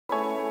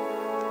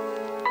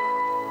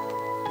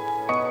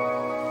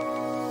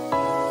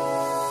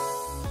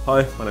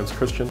Hi, my name's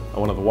Christian.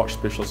 I'm one of the watch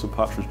specialists with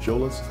Partridge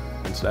Jewellers,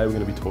 and today we're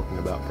going to be talking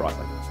about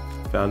Breitling.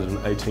 Founded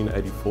in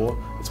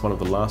 1884, it's one of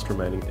the last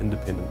remaining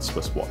independent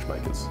Swiss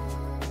watchmakers.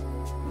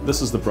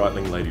 This is the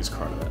Breitling Ladies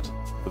Chronomat.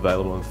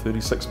 Available in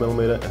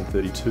 36mm and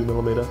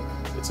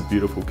 32mm, it's a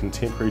beautiful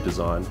contemporary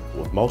design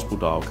with multiple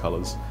dial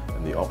colours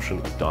and the option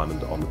of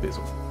diamond on the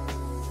bezel.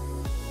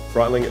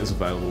 Breitling is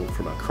available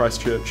from our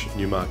Christchurch,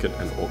 Newmarket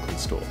and Auckland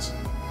stores.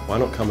 Why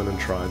not come in and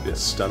try their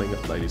stunning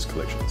ladies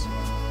collections?